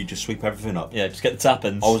you just sweep everything up. Yeah, just get the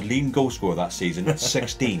tap-ins. I was leading goal scorer that season at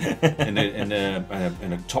 16 in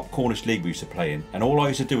a top Cornish league we used to play in. And all I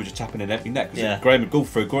used to do was just tap in an empty net. Because Graham would go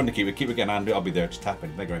through, go on the keeper getting Andrew, I'll be there just tapping.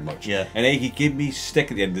 Thank you very much. Yeah. And Akey gave me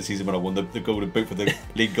stick at the end of the season when I won the golden boot for the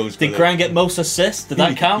league goal scorer. Did Graham get most assists? Did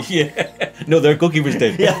that count? Yeah. No, their goalkeepers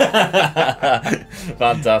did.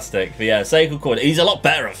 Fantastic. But yeah, Seiko Koita, he's a lot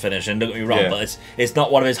better at finishing, don't get me wrong, but it's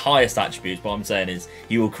not one of his highest attributes. What I'm saying is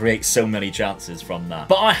he will create so many chances from that.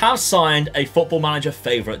 But I have signed a Football Manager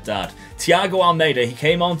favourite dad. Thiago Almeida, he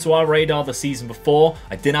came onto our radar the season before.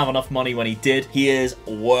 I didn't have enough money when he did. He is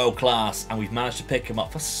world class, and we've managed to pick him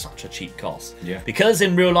up for such a cheap cost. Yeah. Because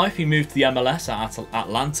in real life he moved to the MLS at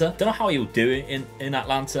Atlanta. Don't know how he'll do it in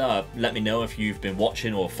Atlanta. Let me know if you've been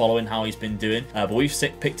watching or following how he's been doing. But we've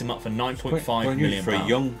picked him up for £9.5 million. For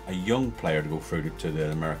a young player to go through to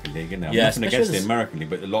the American League, isn't it? Yeah, nothing against the American League,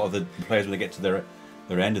 but a lot of the players when they get to their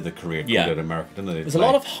end of the career go to America, don't they? There's a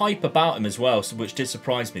lot of hype about him as well, which did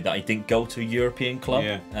surprise me that he didn't go to a European club.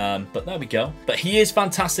 Yeah. But there we go. But he is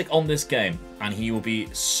fantastic on this game, and he will be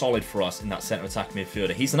solid for us in that centre attacking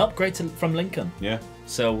midfielder. He's an upgrade from Lincoln. Yeah.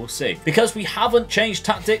 So we'll see. Because we haven't changed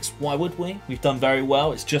tactics, why would we? We've done very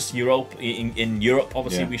well. It's just Europe. In Europe,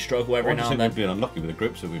 obviously, we struggle every now and then. We've been unlucky with the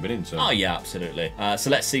groups that we've been in. So. Oh, yeah, absolutely. So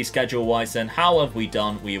let's see schedule-wise then. How have we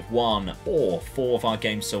done? We have won four of our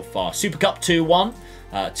games so far. Super Cup 2-1.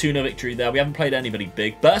 2-0 victory there. We haven't played anybody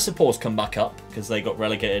big. Bursaspor's come back up because they got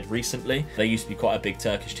relegated recently. They used to be quite a big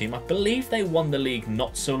Turkish team. I believe they won the league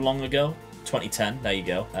not so long ago. 2010, there you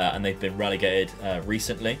go. And they've been relegated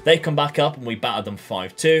recently. They've come back up and we battered them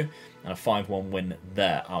 5-2. And a 5-1 win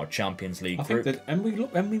there, our Champions League group. And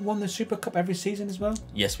we won the Super Cup every season as well?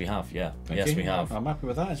 Yes, we have, yeah. Yes, we have. I'm happy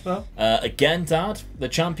with that as well. Again, Dad, the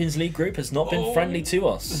Champions League group has not been friendly to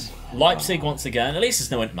us. Leipzig once again. At least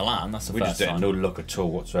it's no Inter Milan. That's the we first just time. no luck at all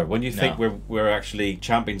whatsoever. When you think we're actually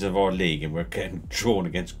champions of our league and we're getting drawn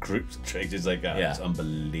against groups stages like that, it's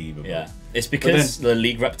unbelievable. Yeah. It's because the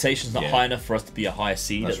league reputation's not high enough for us to be a higher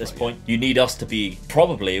seed at this point. You need us to be,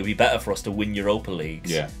 probably it would be better for us to win Europa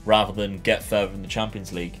Leagues rather than get further in the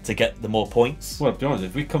Champions League to get the more points. Well, to be honest,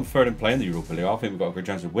 if we come third and play in the Europa League, I think we've got a good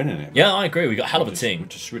chance of winning it. Yeah, I agree. We've got a hell of a team. We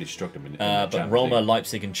just really struck them in but Roma, League.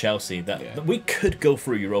 Leipzig and Chelsea, that we could go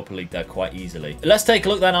through Europa League there quite easily. Let's take a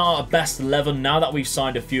look then at our best 11 now that we've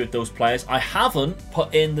signed a few of those players. I haven't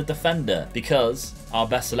put in the defender because our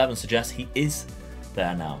best 11 suggests he is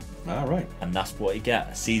there now. All right. And that's what you get,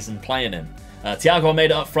 a season playing him. Thiago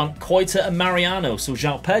made it up front, Koita and Mariano. So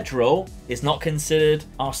João Pedro is not considered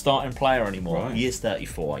our starting player anymore. Right. He is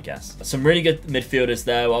 34, I guess. Some really good midfielders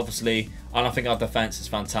there, obviously. And I think our defence is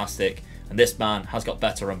fantastic. And this man has got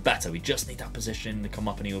better and better. We just need that position to come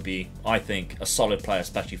up and he will be, I think, a solid player,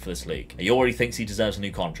 especially for this league. He already thinks he deserves a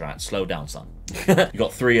new contract. Slow down, son. You've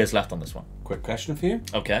got 3 years left on this one. Quick question for you.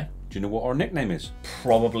 Okay. Do you know what our nickname is?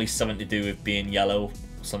 Probably something to do with being yellow.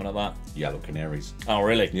 Something like that. Yellow Canaries. Oh,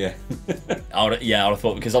 really? Yeah. I would have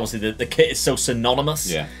thought, because obviously the kit is so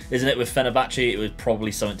synonymous, isn't it, with Fenerbahçe? It was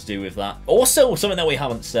probably something to do with that. Also, something that we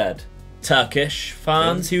haven't said. Turkish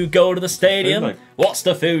fans who go to the stadium. What's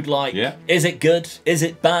the food like? Yeah. Is it good? Is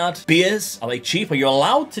it bad? Beers? Are they cheap? Are you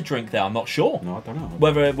allowed to drink there? I'm not sure. No, I don't know.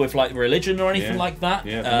 Whether with like religion or anything like that.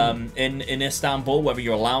 Yeah, in Istanbul, whether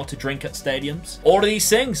you're allowed to drink at stadiums. All of these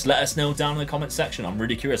things, let us know down in the comment section. I'm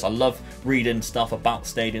really curious. I love reading stuff about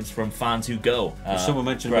stadiums from fans who go. Someone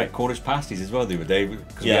mentioned about Cornish pasties as well the other day,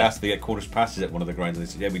 because we asked if they get Cornish pasties at one of the grounds and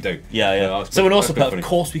they said, yeah, we do. Yeah. Someone also put, of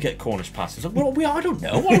course we get Cornish pasties. Like, well, I don't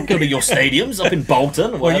know. I don't go to your stadiums up in Bolton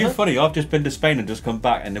or whatever. Well, you're funny. I've just been to Spain and just come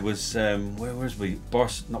back, and there was where was we?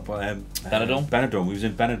 Benidorm. Benidorm. We was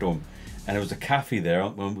in Benidorm, and there was a cafe there.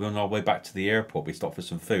 When we were on our way back to the airport, we stopped for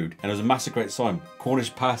some food, and there was a massive great sign: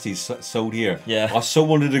 Cornish pasties sold here. Yeah. I so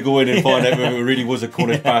wanted to go in and find out if it really was a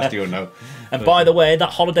Cornish pasty or no. And by the way, that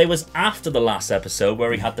holiday was after the last episode where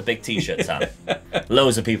we had the big T-shirts on.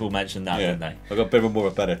 Loads of people mentioned that, didn't they? I got a bit more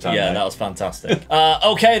of a better time. Yeah, that was fantastic.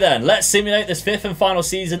 Okay then, let's simulate this 5th and final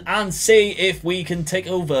season and see if we can take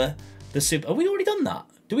over the Super. Have we already done that?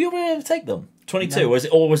 Do we already overtake them? 22, no.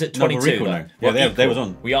 or was it 22? No, we're equal now. Yeah, they was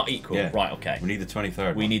on. We are equal. Yeah. Right, okay. We need the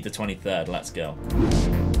 23rd. We need the 23rd. Let's go.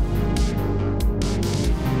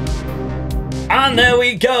 And there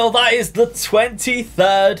we go. That is the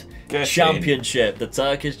 23rd championship. The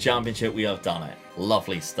Turkish championship. We have done it.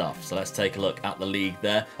 Lovely stuff. So let's take a look at the league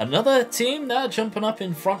there. Another team there jumping up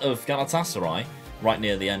in front of Galatasaray right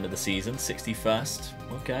near the end of the season. 61st.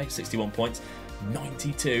 Okay, 61 points.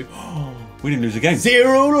 92. We didn't lose a game.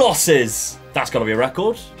 0 losses. That's got to be a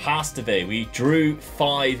record. Has to be. We drew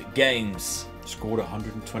 5 games. Scored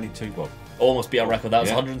 122 goals. Almost beat our record. That was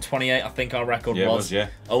 128, I think our record was. Yeah.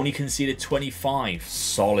 Only conceded 25.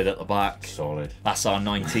 Solid at the back. Solid. That's our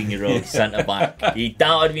 19-year-old centre-back. He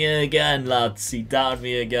doubted me again, lads. He doubted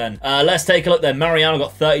me again. Let's take a look there. Mariano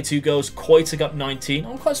got 32 goals. Koita got 19.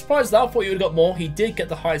 I'm quite surprised that. I thought he would have got more. He did get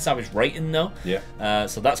the highest average rating, though. Yeah.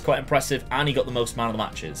 So that's quite impressive. And he got the most man of the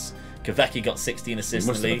matches. Kavecki got 16 assists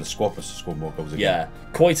in the league. The squad to score more goals again.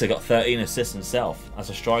 Yeah. Koita got 13 assists himself as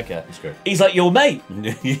a striker. That's good. He's like your mate.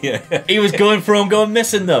 Yeah. He was going for them, going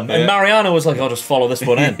missing them. And Mariano was like, I'll just follow this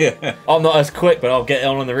one in. I'm not as quick, but I'll get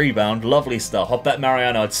on the rebound. Lovely stuff. I bet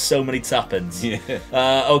Mariano had so many tap-ins. Yeah.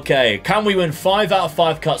 Okay. Can we win 5 out of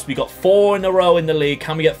 5 cups? We got 4 in a row in the league.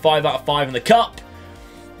 Can we get 5 out of 5 in the cup?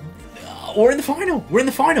 We're in the final. We're in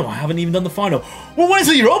the final. I haven't even done the final. Well, what is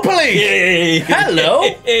the Europa League? Hello.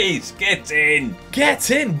 Get in.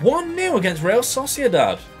 Get in. 1-0 against Real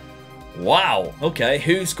Sociedad. Wow. Okay.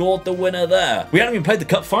 Who scored the winner there? We haven't even played the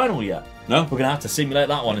cup final yet. No. We're going to have to simulate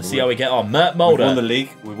that one and see how we get on. Mert Mulder. We won the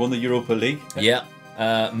league. We won the Europa League. Yeah.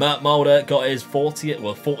 Mert Mulder got his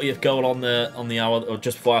 40th goal on the hour, or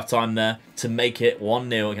just before half time there, to make it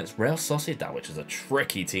 1-0 against Real Sociedad, which is a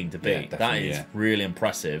tricky team to beat. That is really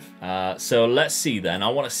impressive. So let's see then. I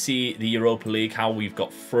want to see the Europa League, how we've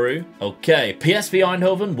got through. Okay, PSV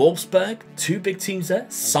Eindhoven, Wolfsburg, 2 big teams there.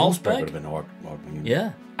 Salzburg. Would have been hard.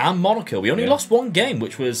 Yeah, and Monaco. We only lost 1 game,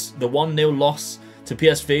 which was the 1-0 loss to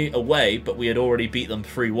PSV away, but we had already beat them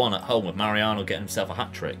 3-1 at home with Mariano getting himself a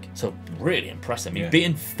hat-trick. So really impressive. I mean,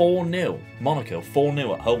 beating 4-0 Monaco,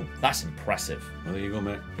 4-0 at home. That's impressive. Well, there you go,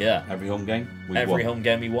 mate. Yeah. Every home game, Every home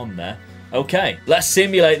game we won there. Okay, let's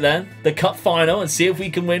simulate then the cup final and see if we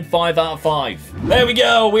can win 5 out of 5. There we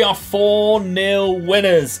go. We are 4-0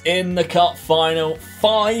 winners in the cup final.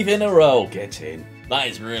 5 in a row. Get in. That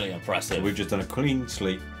is really impressive. So we've just done a clean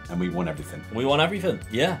sweep And we won everything. We won everything,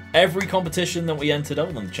 yeah. Every competition that we entered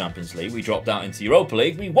other than the Champions League, we dropped out into Europa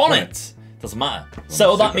League, we won it. Doesn't matter.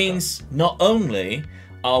 So that means not only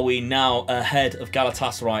are we now ahead of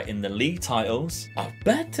Galatasaray in the league titles, I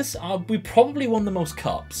bet we probably won the most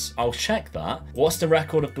cups. I'll check that. What's the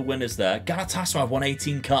record of the winners there? Galatasaray won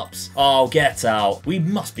 18 cups. Oh, get out. We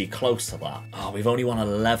must be close to that. Oh, we've only won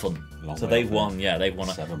 11. So they've won, yeah, they've won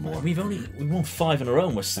 7 more. We won 5 in a row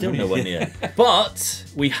and we're still nowhere near. But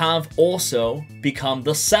we have also become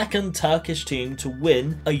the second Turkish team to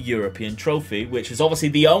win a European trophy, which is obviously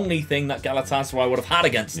the only thing that Galatasaray would have had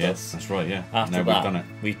against us. That's right, yeah. After that, we've done it.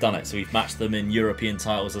 We've done it. So we've matched them in European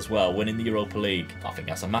titles as well, winning the Europa League. I think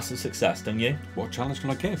that's a massive success, don't you? What challenge can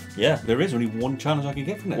I give? Yeah. There is only one challenge I can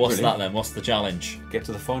get from it. What's that then? What's the challenge? Get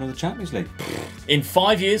to the final of the Champions League. In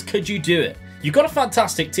 5 years, could you do it? You've got a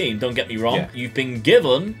fantastic team, don't get me wrong. Yeah. You've been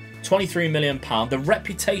given £23 million. The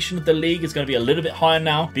reputation of the league is going to be a little bit higher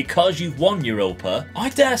now because you've won Europa. I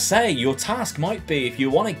dare say your task might be, if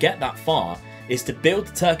you want to get that far, is to build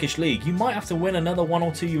the Turkish league. You might have to win another 1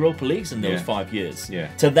 or 2 Europa Leagues in those 5 years.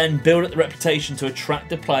 Yeah. To then build up the reputation to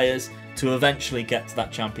attract the players to eventually get to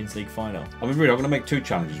that Champions League final. I mean, really, I'm going to make 2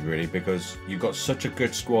 challenges, really, because you've got such a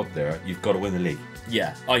good squad there, you've got to win the league.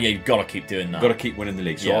 Yeah. Oh, yeah, you've got to keep doing that. You've got to keep winning the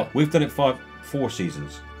league. So we've done it 4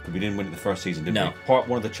 seasons, because we didn't win it the first season, did we? Part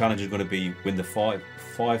 1 of the challenge is going to be win the 5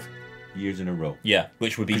 years in a row. Yeah,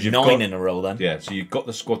 which would be 9 in a row then. Yeah, so you've got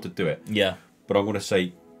the squad to do it. Yeah. But I'm going to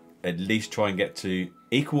say at least try and get to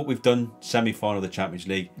equal what we've done, semi-final of the Champions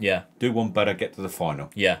League. Yeah. Do one better, get to the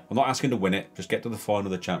final. Yeah. I'm not asking to win it, just get to the final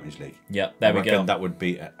of the Champions League. Yeah, there we go. That would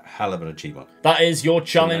be a hell of an achievement. That is your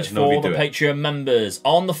challenge for the Patreon members.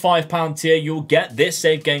 On the £5 tier, you'll get this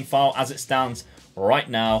save game file as it stands right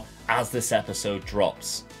now as this episode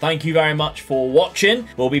drops. Thank you very much for watching.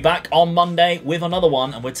 We'll be back on Monday with another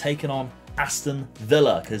one, and we're taking on Aston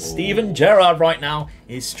Villa because Steven Gerrard right now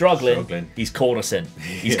is struggling. He's called us in.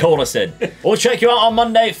 He's called us in. We'll check you out on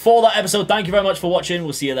Monday for that episode. Thank you very much for watching.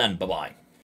 We'll see you then. Bye-bye.